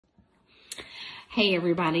Hey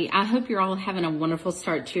everybody, I hope you're all having a wonderful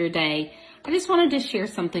start to your day. I just wanted to share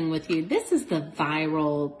something with you. This is the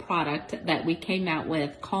viral product that we came out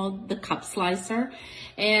with called the cup slicer.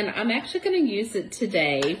 And I'm actually going to use it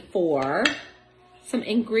today for some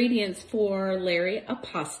ingredients for Larry, a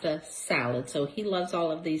pasta salad. So he loves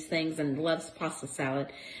all of these things and loves pasta salad.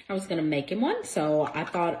 I was going to make him one, so I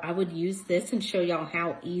thought I would use this and show y'all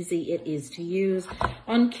how easy it is to use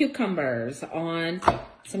on cucumbers, on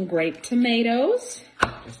some grape tomatoes,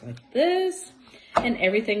 just like this. And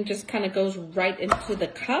everything just kind of goes right into the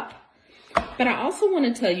cup. But I also want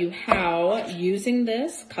to tell you how using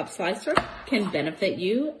this cup slicer can benefit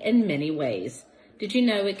you in many ways. Did you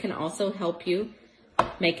know it can also help you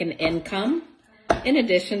make an income in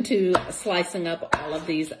addition to slicing up all of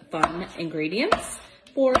these fun ingredients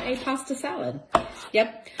for a pasta salad?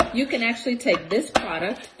 Yep, you can actually take this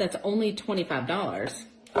product that's only $25.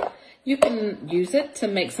 You can use it to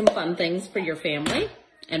make some fun things for your family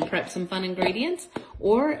and prep some fun ingredients,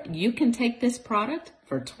 or you can take this product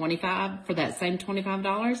for that same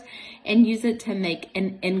 $25 and use it to make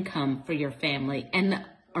an income for your family and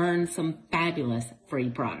earn some fabulous free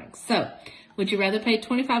products. So, would you rather pay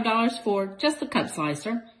 $25 for just the cup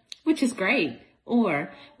slicer, which is great,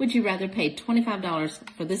 or would you rather pay $25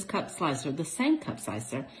 for this cup slicer, the same cup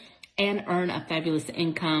slicer, and earn a fabulous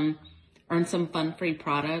income, earn some fun free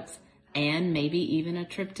products, and maybe even a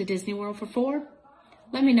trip to Disney World for $4?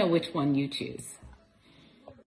 Let me know which one you choose.